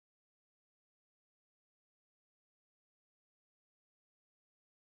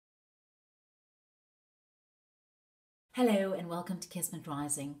Hello and welcome to Kismet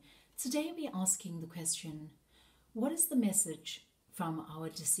Rising. Today we're asking the question, what is the message from our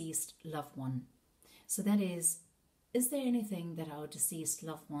deceased loved one? So that is there anything that our deceased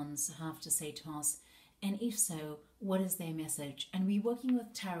loved ones have to say to us? And if so, what is their message? And we're working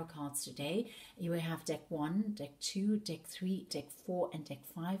with tarot cards today. You will have deck 1, deck 2, deck 3, deck 4 and deck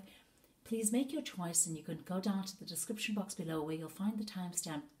 5. Please make your choice and you can go down to the description box below where you'll find the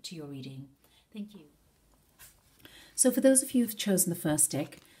timestamp to your reading. Thank you. So for those of you who've chosen the first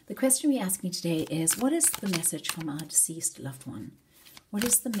deck, the question we're asking today is, what is the message from our deceased loved one? What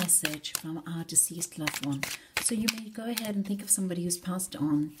is the message from our deceased loved one? So you may go ahead and think of somebody who's passed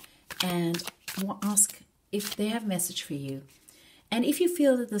on and ask if they have a message for you. And if you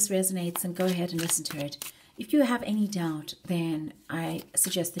feel that this resonates, then go ahead and listen to it. If you have any doubt, then I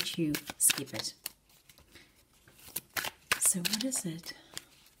suggest that you skip it. So what is it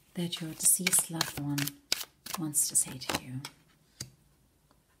that your deceased loved one wants to say to you?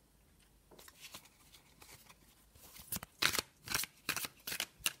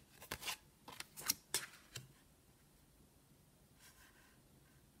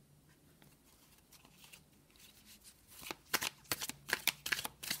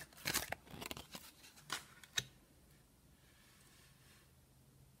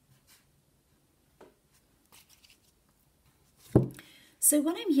 So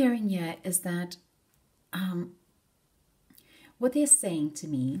what I'm hearing here is that what they're saying to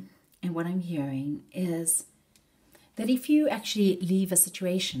me and what I'm hearing is that if you actually leave a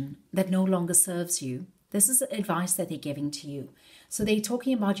situation that no longer serves you, this is advice that they're giving to you. So they're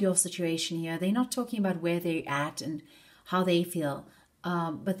talking about your situation here. They're not talking about where they're at and how they feel,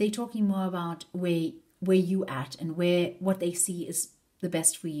 but they're talking more about where you at and what they see is the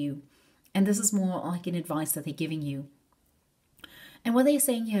best for you. And this is more like an advice that they're giving you. And what they're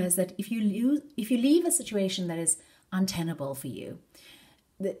saying here is that if you leave a situation that is untenable for you,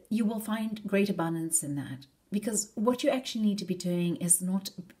 that you will find great abundance in that. Because what you actually need to be doing is not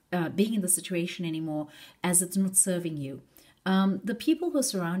being in the situation anymore as it's not serving you. The people who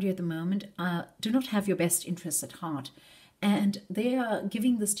surround you at the moment do not have your best interests at heart. And they are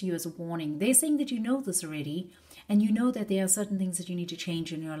giving this to you as a warning. They're saying that you know this already, and you know that there are certain things that you need to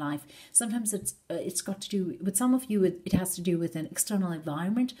change in your life. Sometimes it's got to do, with some of you, it has to do with an external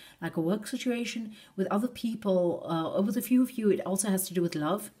environment, like a work situation. With other people, or with a few of you, it also has to do with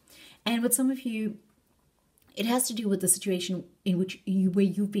love. And with some of you, it has to do with the situation in which where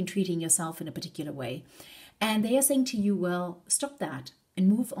you've been treating yourself in a particular way. And they are saying to you, well, stop that and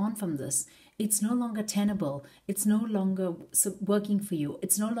move on from this. It's no longer tenable. It's no longer working for you.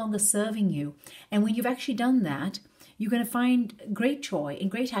 It's no longer serving you. And when you've actually done that, you're going to find great joy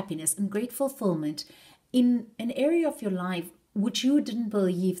and great happiness and great fulfillment in an area of your life which you didn't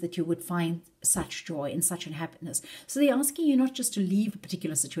believe that you would find such joy and such happiness. So they're asking you not just to leave a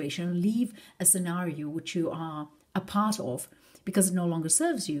particular situation, leave a scenario which you are a part of because it no longer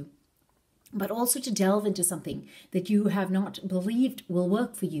serves you, but also to delve into something that you have not believed will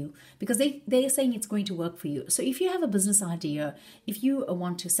work for you, because they are saying it's going to work for you. So if you have a business idea, if you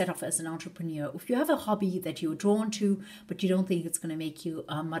want to set off as an entrepreneur, if you have a hobby that you're drawn to, but you don't think it's going to make you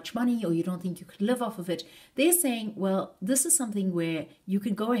much money, or you don't think you could live off of it, they're saying, well, this is something where you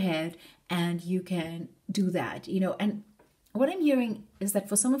can go ahead and you can do that, And what I'm hearing is that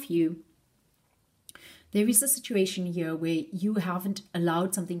for some of you, there is a situation here where you haven't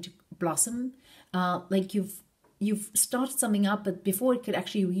allowed something to blossom, like you've started something up, but before it could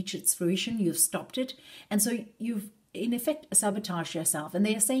actually reach its fruition, you've stopped it. And so you've, in effect, sabotaged yourself. And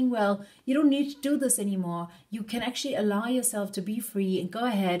they are saying, well, you don't need to do this anymore. You can actually allow yourself to be free and go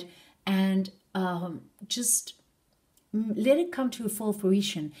ahead and just let it come to a full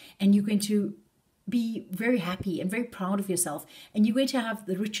fruition. And you're going to be very happy and very proud of yourself, and you're going to have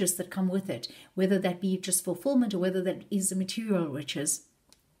the riches that come with it, whether that be just fulfillment or whether that is the material riches.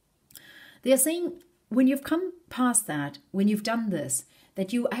 They are saying when you've come past that, when you've done this,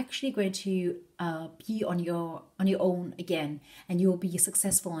 that you're actually going to be on your own again, and you'll be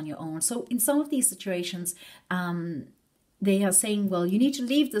successful on your own. So in some of these situations, they are saying, well, you need to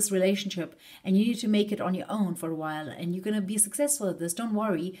leave this relationship and you need to make it on your own for a while, and you're going to be successful at this. Don't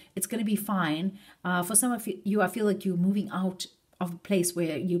worry, it's going to be fine. For some of you, I feel like you're moving out of a place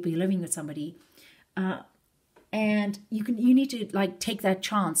where you'll be living with somebody, and you need to take that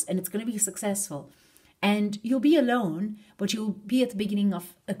chance, and it's going to be successful. And you'll be alone, but you'll be at the beginning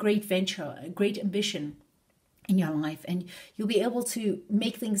of a great venture, a great ambition in your life, and you'll be able to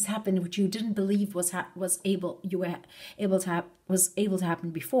make things happen which you didn't believe was able to happen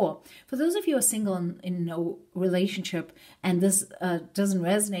before. For those of you who are single in no relationship and this doesn't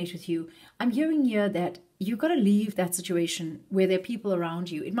resonate with you, I'm hearing here that you got to leave that situation where there are people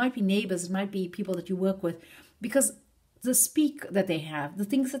around you. It might be neighbors, it might be people that you work with, because the speak that they have, the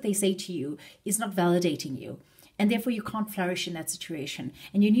things that they say to you is not validating you. And therefore you can't flourish in that situation.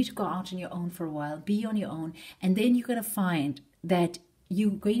 And you need to go out on your own for a while, be on your own. And then you're going to find that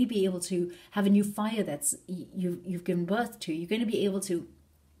you're going to be able to have a new fire that's you've given birth to. You're going to be able to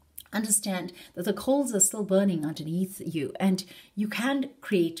understand that the coals are still burning underneath you, and you can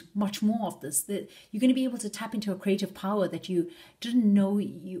create much more of this. That you're going to be able to tap into a creative power that you didn't know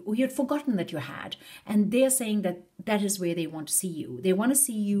or you'd forgotten that you had. And they're saying that that is where they want to see you. They want to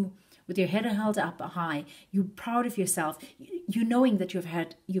see you with your head held up high. You're proud of yourself. You knowing that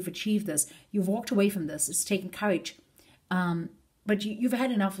you've achieved this. You've walked away from this. It's taken courage, but you've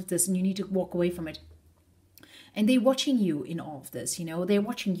had enough of this, and you need to walk away from it. And they're watching you in all of this, they're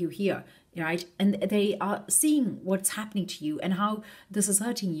watching you here, right? And they are seeing what's happening to you and how this is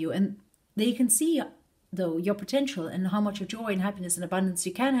hurting you. And they can see, though, your potential and how much of joy and happiness and abundance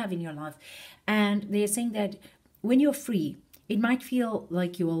you can have in your life. And they're saying that when you're free, it might feel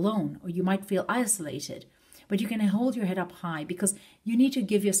like you're alone or you might feel isolated, but you can hold your head up high because you need to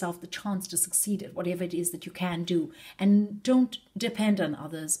give yourself the chance to succeed at whatever it is that you can do. And don't depend on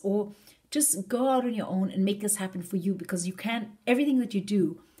others, or just go out on your own and make this happen for you, because you can. Everything that you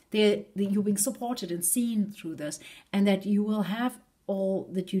do, you're being supported and seen through this, and that you will have all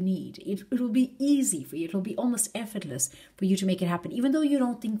that you need. It will be easy for you. It will be almost effortless for you to make it happen, even though you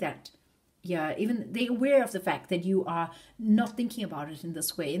don't think that. Yeah, even they're aware of the fact that you are not thinking about it in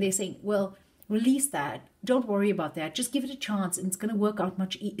this way. And they're saying, well, release that. Don't worry about that. Just give it a chance, and it's going to work out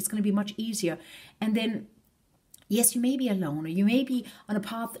it's going to be much easier. And then, yes, you may be alone, or you may be on a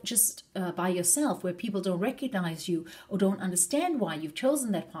path just by yourself where people don't recognize you or don't understand why you've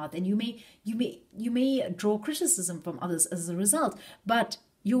chosen that path, and you may draw criticism from others as a result. But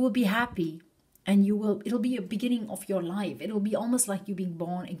you will be happy, and it'll be a beginning of your life. It'll be almost like you being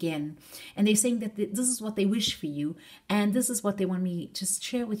born again. And they're saying that this is what they wish for you, and this is what they want me to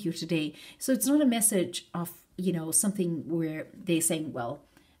share with you today. So it's not a message of something where they're saying, well,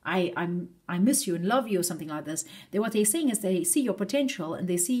 I miss you and love you or something like this. What they're saying is they see your potential, and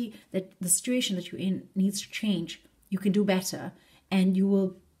they see that the situation that you're in needs to change. You can do better, and you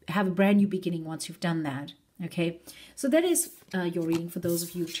will have a brand new beginning once you've done that. Okay, so that is your reading for those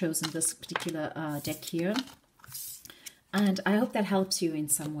of you who've chosen this particular deck here. And I hope that helps you in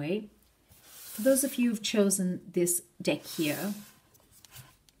some way. For those of you who've chosen this deck here,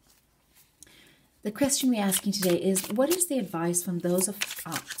 the question we're asking today is, what is the advice from those of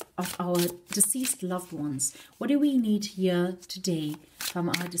our deceased loved ones? What do we need to hear today from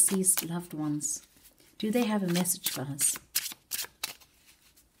our deceased loved ones? Do they have a message for us?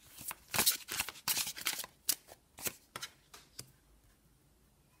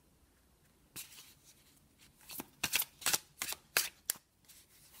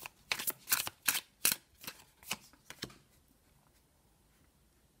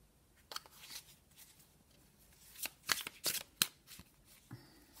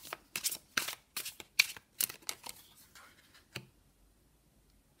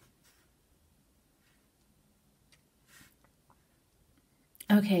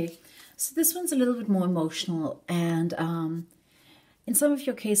 Okay, so this one's a little bit more emotional, and in some of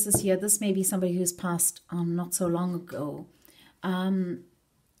your cases here, this may be somebody who's passed not so long ago. In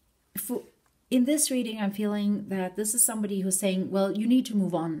this reading, I'm feeling that this is somebody who's saying, well, you need to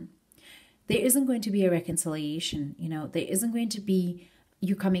move on. There isn't going to be a reconciliation, there isn't going to be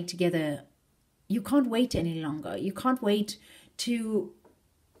you coming together. You can't wait any longer. You can't wait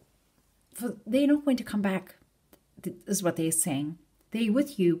they're not going to come back, is what they're saying. They're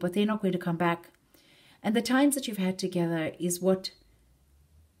with you, but they're not going to come back. And the times that you've had together is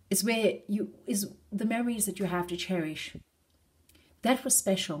the memories that you have to cherish. That was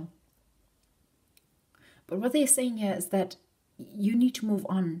special. But what they're saying here is that you need to move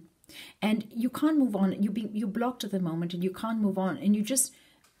on. And you can't move on. You're blocked at the moment, and you can't move on. And you're just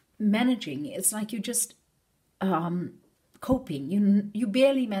managing. It's like you're just coping. You're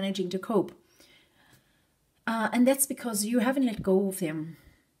barely managing to cope. And that's because you haven't let go of them.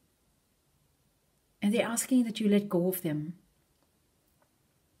 And they're asking that you let go of them.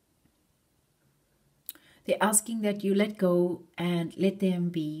 They're asking that you let go and let them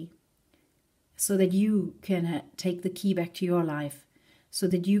be, so that you can take the key back to your life, so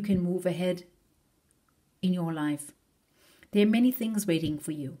that you can move ahead in your life. There are many things waiting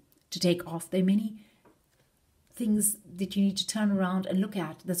for you to take off. There are many things that you need to turn around and look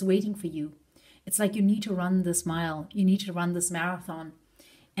at that's waiting for you. It's like you need to run this mile. You need to run this marathon,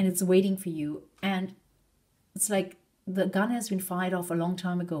 and it's waiting for you. And it's like the gun has been fired off a long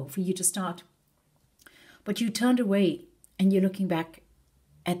time ago for you to start. but you turned away and you're looking back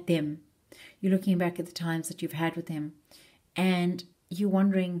at them. You're looking back at the times that you've had with them, and you're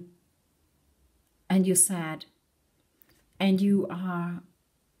wondering, and you're sad, and you are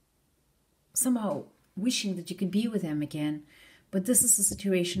somehow wishing that you could be with them again. But this is a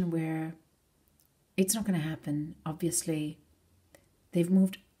situation where it's not going to happen. Obviously, they've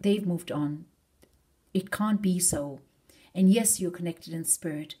moved on. It can't be so. And yes, you're connected in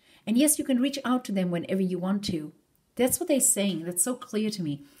spirit. And yes, you can reach out to them whenever you want to. That's what they're saying. That's so clear to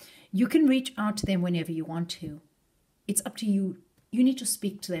me. You can reach out to them whenever you want to. It's up to you. You need to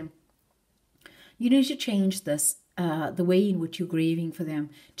speak to them. You need to change this, the way in which you're grieving for them,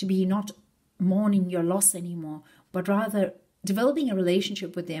 to be not mourning your loss anymore, but rather developing a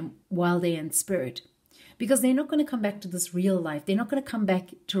relationship with them while they're in spirit. Because they're not going to come back to this real life. They're not going to come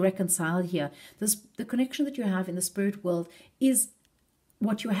back to reconcile here. The connection that you have in the spirit world is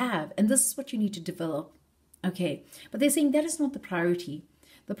what you have. And this is what you need to develop. Okay. But they're saying that is not the priority.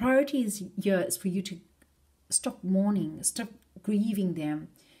 The priority is for you to stop mourning, stop grieving them.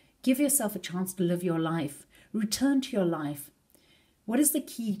 Give yourself a chance to live your life. Return to your life. What is the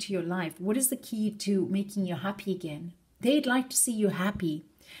key to your life? What is the key to making you happy again? They'd like to see you happy.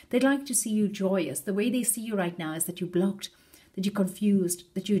 They'd like to see you joyous. The way they see you right now is that you're blocked, that you're confused,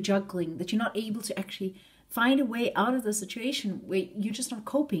 that you're juggling, that you're not able to actually find a way out of the situation where you're just not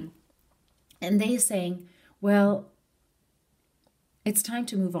coping. And they're saying, well, it's time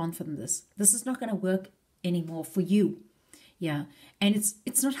to move on from this. This is not going to work anymore for you. Yeah. And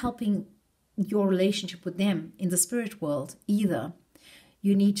it's not helping your relationship with them in the spirit world either.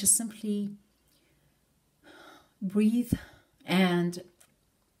 You need to simply breathe and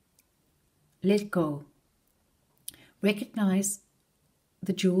let go. Recognize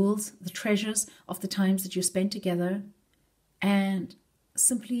the jewels, the treasures of the times that you spent together, and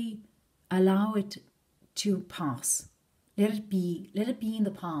simply allow it to pass. Let it be. Let it be in the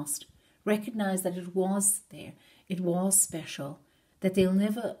past. Recognize that it was there. It was special. That you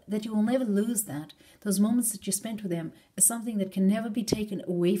will never lose that. Those moments that you spent with them is something that can never be taken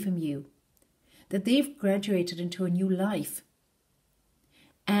away from you. That they've graduated into a new life.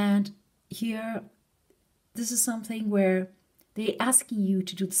 And here, this is something where they're asking you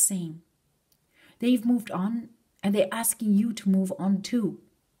to do the same. They've moved on, and they're asking you to move on too.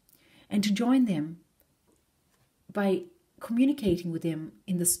 And to join them by communicating with them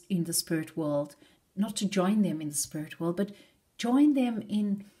in the spirit world. Not to join them in the spirit world, but join them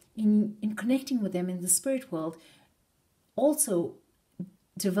in connecting with them in the spirit world. Also,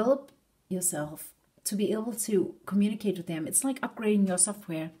 develop yourself to be able to communicate with them. It's like upgrading your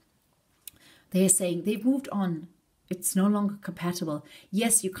software. They're saying they've moved on. It's no longer compatible.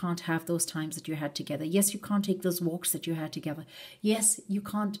 Yes, you can't have those times that you had together. Yes, you can't take those walks that you had together. Yes, you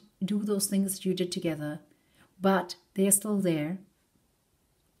can't do those things that you did together. But they're still there.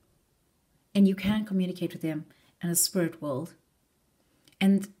 And you can communicate with them in a spirit world.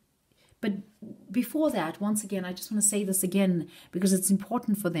 But before that, once again, I just want to say this again because it's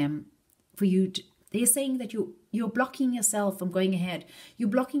important for them, for you to, they're saying that you're blocking yourself from going ahead. You're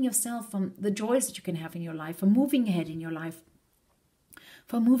blocking yourself from the joys that you can have in your life, from moving ahead in your life,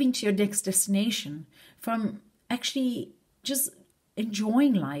 from moving to your next destination, from actually just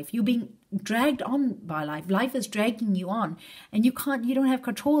enjoying life. You're being dragged on by life. Life is dragging you on, and you don't have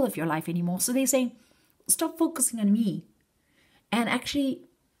control of your life anymore. So they're saying, stop focusing on me and actually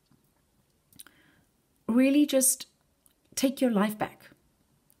really just take your life back.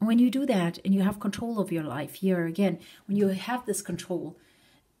 When you do that and you have control of your life here again, when you have this control,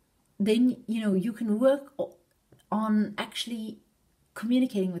 then, you can work on actually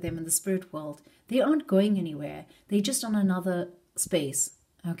communicating with them in the spirit world. They aren't going anywhere. They're just on another space,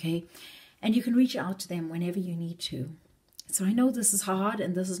 okay? And you can reach out to them whenever you need to. So I know this is hard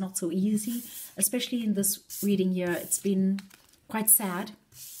and this is not so easy, especially in this reading here. It's been quite sad,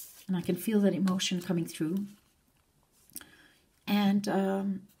 and I can feel that emotion coming through.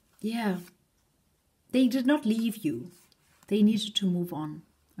 And yeah, they did not leave you. They needed to move on.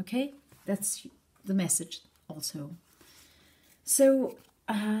 Okay, that's the message also. So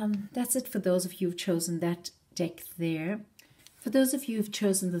that's it for those of you who've chosen that deck there. For those of you who've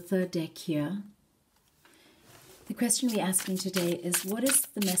chosen the third deck here, the question we're asking today is, what is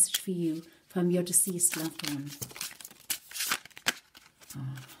the message for you from your deceased loved one? Oh.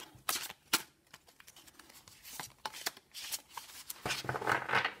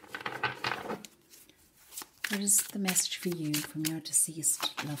 What is the message for you from your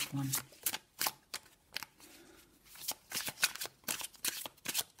deceased loved one?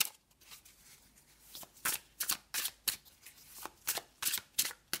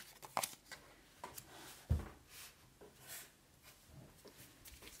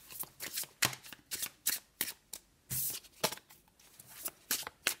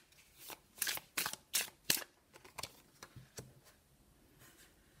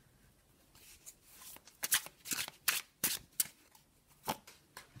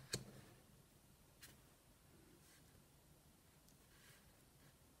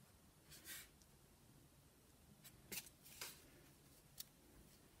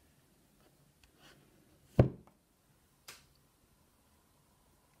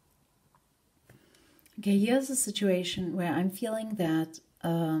 Okay, here's a situation where I'm feeling that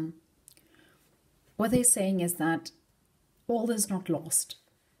what they're saying is that all is not lost.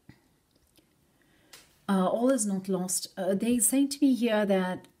 All is not lost. They're saying to me here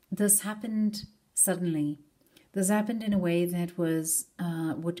that this happened suddenly. This happened in a way that was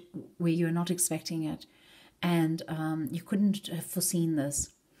where you're not expecting it, and you couldn't have foreseen this.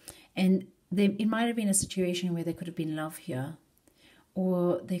 And it might have been a situation where there could have been love here,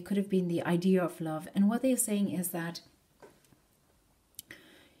 or there could have been the idea of love. And what they're saying is that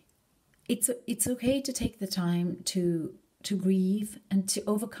it's okay to take the time to grieve and to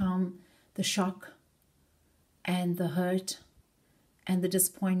overcome the shock and the hurt and the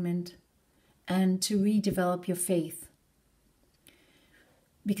disappointment, and to redevelop your faith,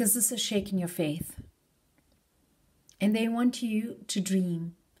 because this is shaking your faith. And they want you to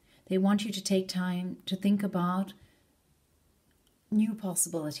dream. They want you to take time to think about new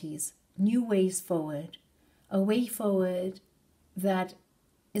possibilities, new ways forward, a way forward that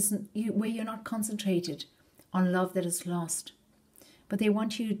isn't where you're not concentrated on love that is lost. But they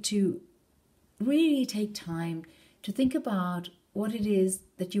want you to really take time to think about what it is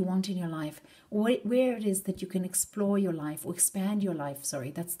that you want in your life, where it is that you can explore your life or expand your life. Sorry,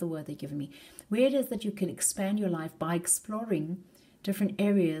 that's the word they're giving me. Where it is that you can expand your life by exploring different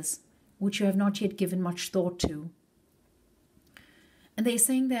areas which you have not yet given much thought to. And they're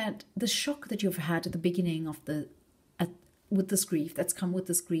saying that the shock that you've had at the beginning of with this grief, that's come with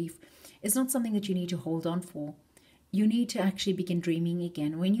this grief, is not something that you need to hold on for. You need to actually begin dreaming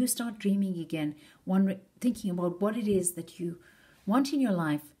again. When you start dreaming again, thinking about what it is that you want in your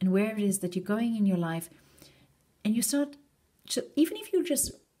life and where it is that you're going in your life, and you start to, even if you're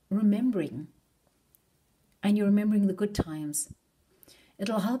just remembering, and you're remembering the good times,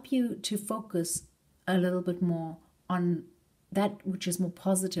 it'll help you to focus a little bit more on that which is more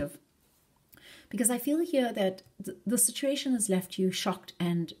positive. Because I feel here that the situation has left you shocked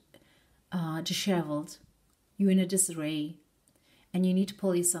and disheveled. You're in a disarray, and you need to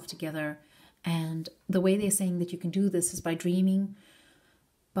pull yourself together. And the way they're saying that you can do this is by dreaming,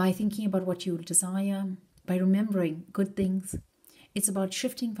 by thinking about what you desire, by remembering good things. It's about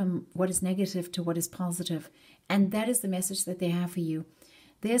shifting from what is negative to what is positive. And that is the message that they have for you.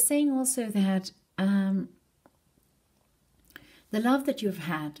 They're saying also that the love that you've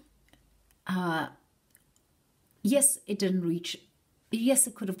had, yes, it didn't reach. Yes,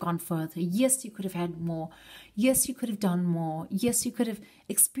 it could have gone further. Yes, you could have had more. Yes, you could have done more. Yes, you could have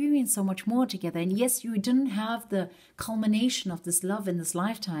experienced so much more together. And yes, you didn't have the culmination of this love in this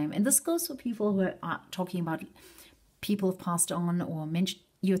lifetime. And this goes for people who are talking about people who've passed on, or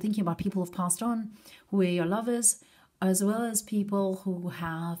you're thinking about people who've passed on, who are your lovers, as well as people who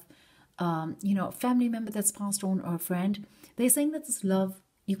have, a family member that's passed on, or a friend. They're saying that this love,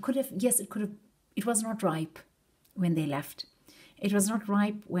 it was not ripe when they left. It was not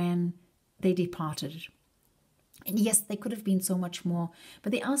ripe when they departed. And yes, they could have been so much more,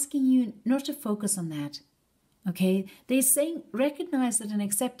 but they're asking you not to focus on that. Okay? They're saying recognize it and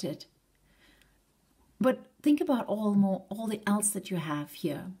accept it. But think about all the else that you have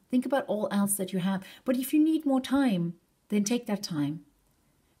here. Think about all else that you have. But if you need more time, then take that time.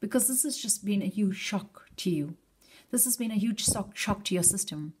 Because this has just been a huge shock to you. This has been a huge shock to your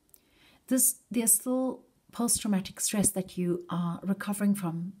system. There's still post-traumatic stress that you are recovering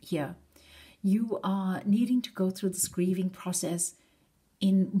from here. You are needing to go through this grieving process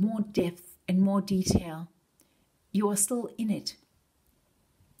in more depth and more detail. You are still in it.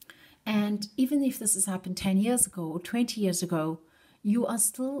 And even if this has happened 10 years ago or 20 years ago, there are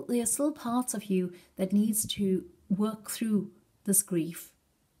still parts of you that needs to work through this grief.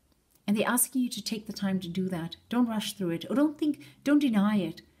 And they're asking you to take the time to do that. Don't rush through it, or don't deny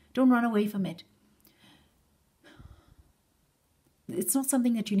it. Don't run away from it. It's not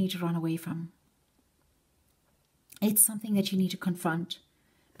something that you need to run away from. It's something that you need to confront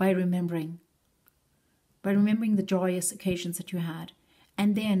by remembering the joyous occasions that you had,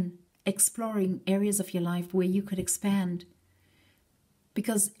 and then exploring areas of your life where you could expand,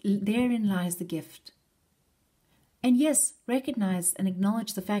 because therein lies the gift. And yes, recognize and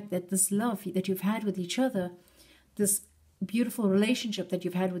acknowledge the fact that this love that you've had with each other, this beautiful relationship that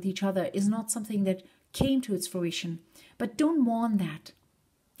you've had with each other, is not something that came to its fruition. But don't mourn that.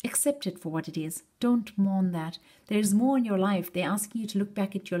 Accept it for what it is. Don't mourn that. There's more in your life. They're asking you to look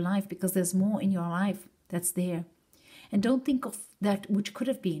back at your life, because there's more in your life that's there. And don't think of that which could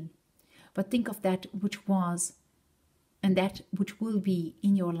have been, but think of that which was and that which will be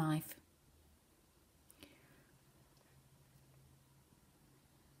in your life.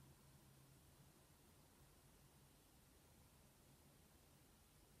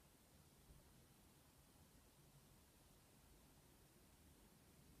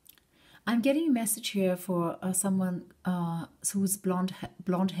 I'm getting a message here for someone who's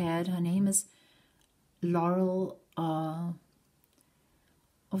blonde haired. Her name is Laurel, or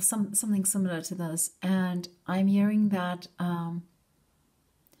something similar to this, and I'm hearing that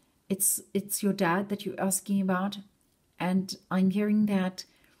it's your dad that you're asking about, and I'm hearing that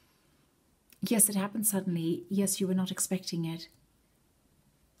yes, it happened suddenly. Yes, you were not expecting it,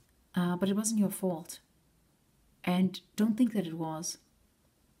 but it wasn't your fault, and don't think that it was,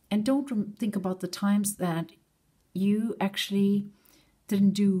 and don't think about the times that you actually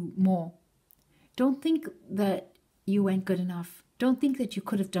didn't do more. Don't think that you weren't good enough. Don't think that you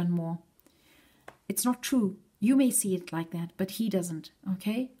could have done more. It's not true. You may see it like that, but he doesn't,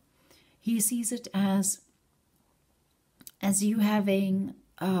 okay? He sees it as you having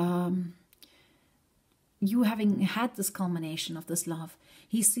had this culmination of this love.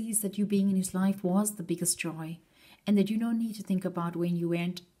 He sees that you being in his life was the biggest joy, and that you don't need to think about when you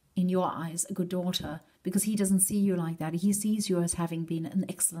weren't, in your eyes, a good daughter, because he doesn't see you like that. He sees you as having been an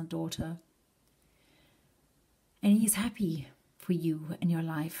excellent daughter. And he's happy for you in your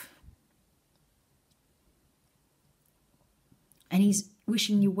life. And he's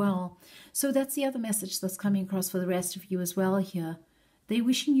wishing you well. So that's the other message that's coming across for the rest of you as well here. They're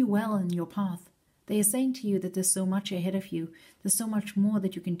wishing you well in your path. They are saying to you that there's so much ahead of you. There's so much more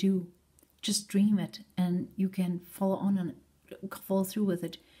that you can do. Just dream it, and you can follow on and follow through with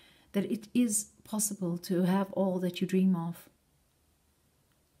it. That it is possible to have all that you dream of.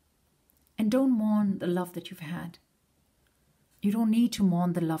 And don't mourn the love that you've had. You don't need to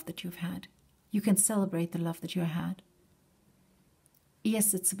mourn the love that you've had. You can celebrate the love that you had.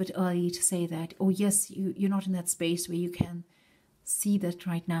 Yes, it's a bit early to say that. Or yes, you're not in that space where you can see that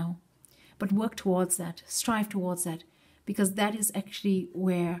right now. But work towards that. Strive towards that. Because that is actually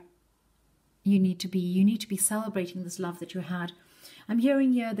where you need to be. You need to be celebrating this love that you had. I'm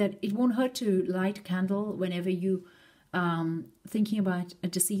hearing here that it won't hurt to light a candle whenever you thinking about a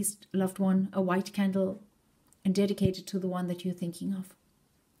deceased loved one, a white candle, and dedicate it to the one that you're thinking of.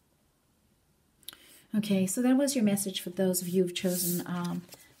 Okay, so that was your message for those of you who've chosen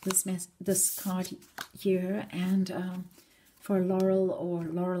this card here, and for Laurel or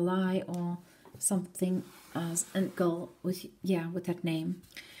Lorelei or something as a girl with that name.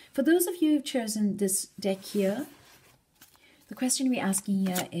 For those of you who've chosen this deck here, the question we're asking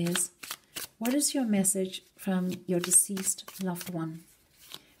here is, what is your message from your deceased loved one?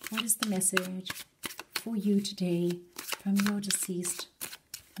 What is the message for you today from your deceased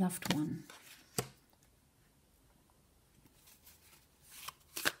loved one?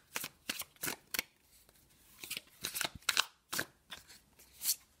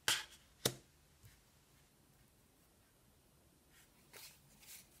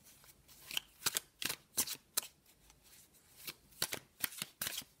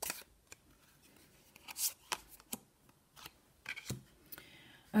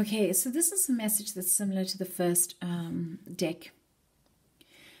 Okay, so this is a message that's similar to the first deck.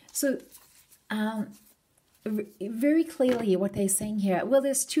 So, very clearly what they're saying here, well,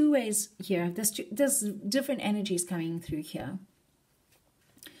 there's two ways here. There's different energies coming through here.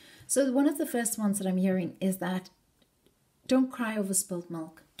 So one of the first ones that I'm hearing is that don't cry over spilled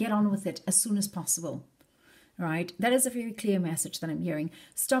milk. Get on with it as soon as possible, right? That is a very clear message that I'm hearing.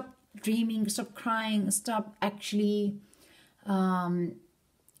 Stop dreaming, stop crying, stop actually...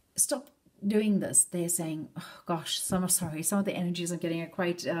 stop doing this. They're saying, oh gosh, I'm sorry, some of the energies I'm getting are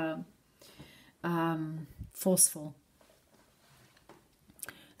quite forceful.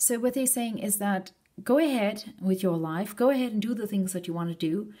 So what they're saying is that go ahead with your life, go ahead and do the things that you want to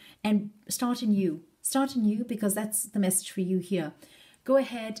do, and start anew, because that's the message for you here. Go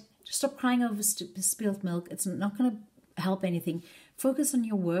ahead, stop crying over spilled milk. It's not going to help anything. Focus on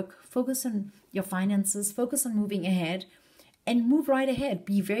your work, focus on your finances, focus on moving ahead. And move right ahead.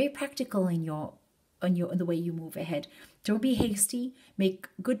 Be very practical in the way you move ahead. Don't be hasty. Make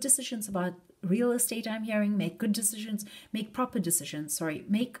good decisions about real estate. I'm hearing make good decisions. Make proper decisions. Sorry,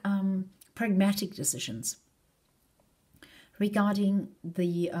 make pragmatic decisions regarding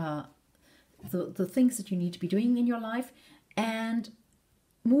the things that you need to be doing in your life, and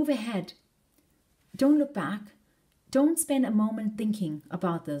move ahead. Don't look back. Don't spend a moment thinking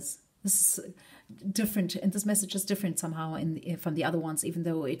about this. This is different, and this message is different somehow from the other ones, even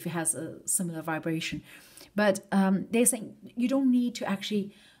though it has a similar vibration. But they're saying you don't need to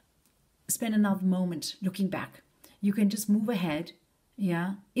actually spend another moment looking back. You can just move ahead,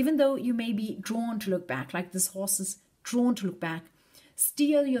 yeah? Even though you may be drawn to look back, like this horse is drawn to look back,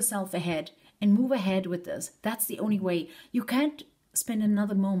 steer yourself ahead and move ahead with this. That's the only way. You can't spend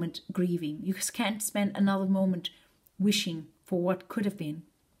another moment grieving. You can't spend another moment wishing for what could have been.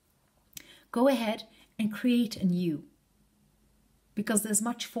 Go ahead and create anew, because there's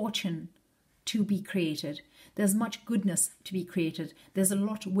much fortune to be created. There's much goodness to be created. There's a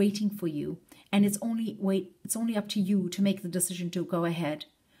lot waiting for you, and it's only up to you to make the decision to go ahead.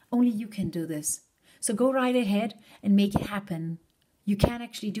 Only you can do this. So go right ahead and make it happen. You can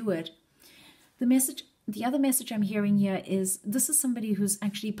actually do it. The other message I'm hearing here is this is somebody who's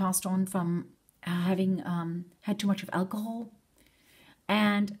actually passed on from having had too much of alcohol,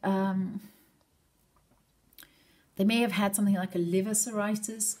 and they may have had something like a liver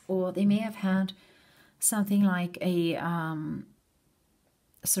cirrhosis, or they may have had something like a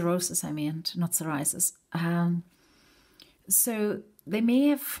cirrhosis, not psoriasis. So they may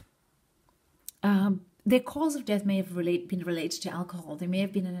have, their cause of death may have been related to alcohol. They may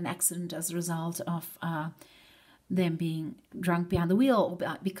have been in an accident as a result of them being drunk behind the wheel,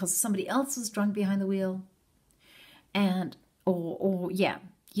 or because somebody else was drunk behind the wheel, and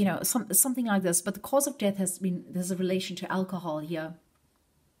something like this. But the cause of death there's a relation to alcohol here.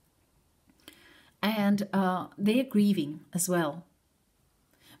 And they're grieving as well.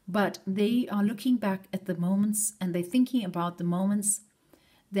 But they are looking back at the moments, and they're thinking about the moments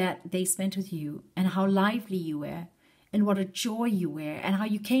that they spent with you, and how lively you were, and what a joy you were, and how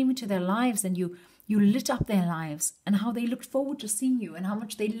you came into their lives and you lit up their lives, and how they looked forward to seeing you, and how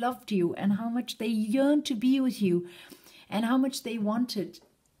much they loved you, and how much they yearned to be with you, and how much they wanted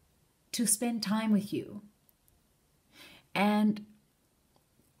to spend time with you. And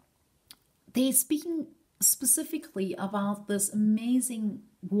they're speaking specifically about this amazing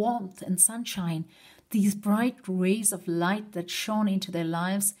warmth and sunshine, these bright rays of light that shone into their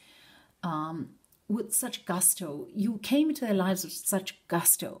lives with such gusto. You came into their lives with such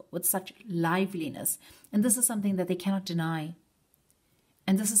gusto, with such liveliness. And this is something that they cannot deny.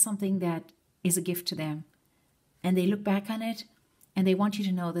 And this is something that is a gift to them. And they look back on it, and they want you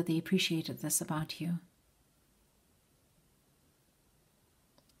to know that they appreciated this about you.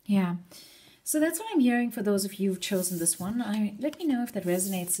 Yeah. So that's what I'm hearing for those of you who've chosen this one. Let me know if that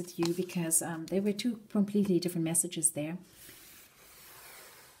resonates with you, because there were two completely different messages there.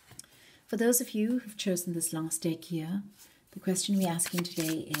 For those of you who've chosen this last deck here, the question we're asking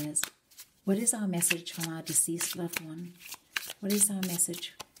today is, what is our message from our deceased loved one? What is our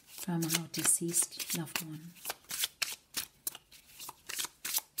message from our deceased loved one?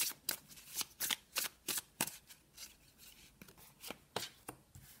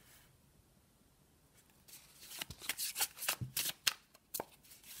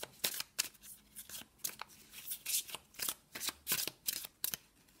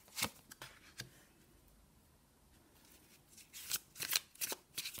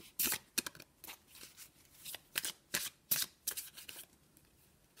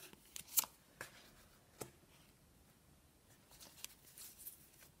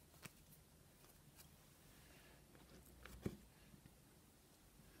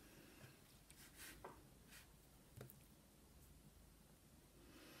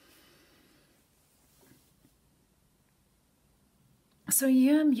 So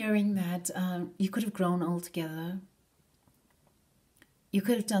here I'm hearing that you could have grown old together. You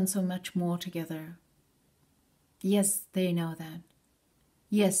could have done so much more together. Yes, they know that.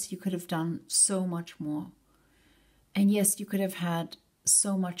 Yes, you could have done so much more. And yes, you could have had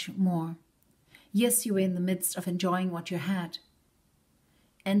so much more. Yes, you were in the midst of enjoying what you had.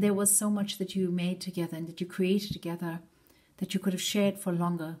 And there was so much that you made together and that you created together that you could have shared for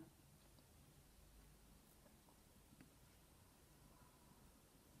longer.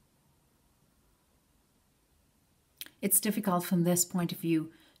 It's difficult from this point of view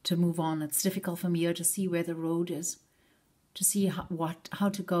to move on. It's difficult from here to see where the road is, to see how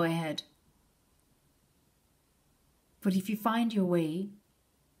to go ahead. But if you find your way,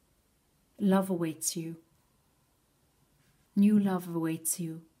 love awaits you. New love awaits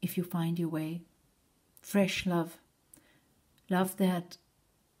you if you find your way. Fresh love. Love that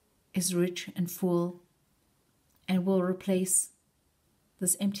is rich and full and will replace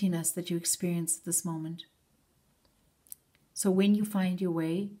this emptiness that you experience at this moment. So when you find your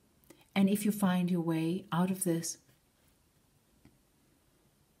way, and if you find your way out of this,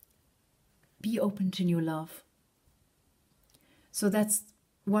 be open to new love. So that's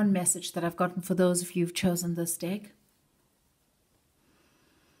one message that I've gotten for those of you who've chosen this deck.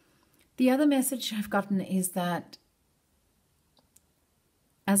 The other message I've gotten is that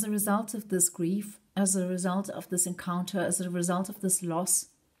as a result of this grief, as a result of this encounter, as a result of this loss,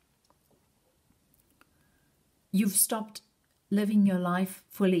 you've stopped living your life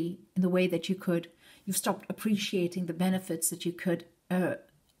fully in the way that you could. You've stopped appreciating the benefits that you could.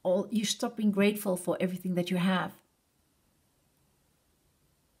 You stopped being grateful for everything that you have.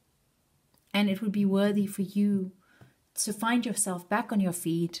 And it would be worthy for you to find yourself back on your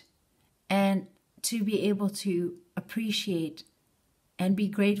feet and to be able to appreciate and be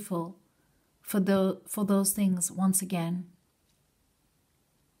grateful for those things once again.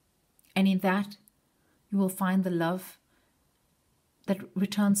 And in that, you will find the love that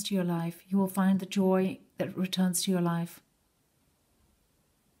returns to your life. You will find the joy that returns to your life.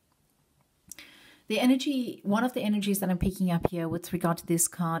 The energy, one of the energies that I'm picking up here with regard to this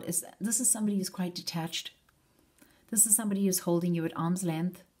card is this is somebody who's quite detached. This is somebody who's holding you at arm's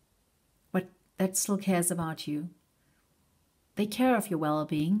length, but that still cares about you. They care of your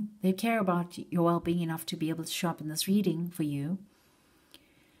well-being. They care about your well-being enough to be able to show up in this reading for you.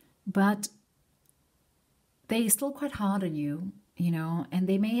 But they're still quite hard on you, and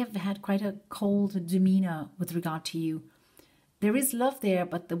they may have had quite a cold demeanor with regard to you. There is love there,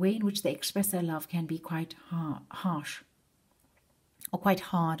 but the way in which they express their love can be quite harsh, or quite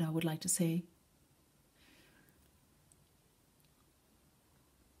hard, I would like to say.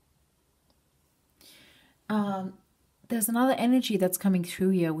 There's another energy that's coming through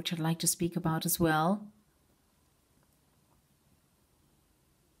here, which I'd like to speak about as well.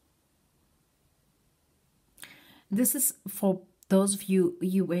 This is for those of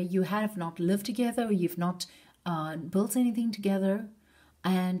you where you have not lived together, or you've not built anything together,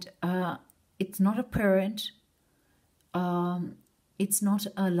 and it's not a parent, it's not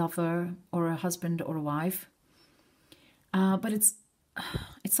a lover or a husband or a wife, but it's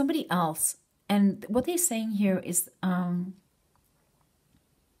somebody else. And what they're saying here is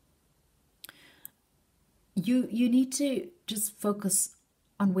you need to just focus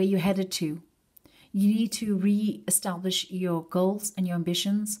on where you're headed to. You need to re-establish your goals and your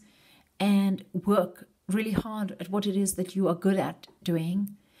ambitions and work really hard at what it is that you are good at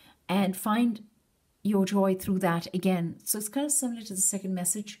doing and find your joy through that again. So it's kind of similar to the second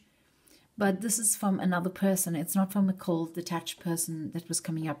message, but this is from another person. It's not from a cold, detached person that was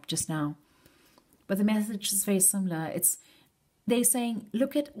coming up just now. But the message is very similar. They're saying,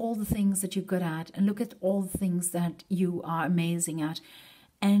 look at all the things that you're good at and look at all the things that you are amazing at,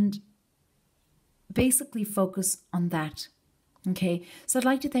 and basically focus on that. Okay, so I'd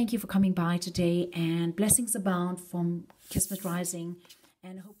like to thank you for coming by today, and blessings abound from Kismet Rising,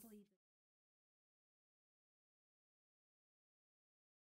 and I hope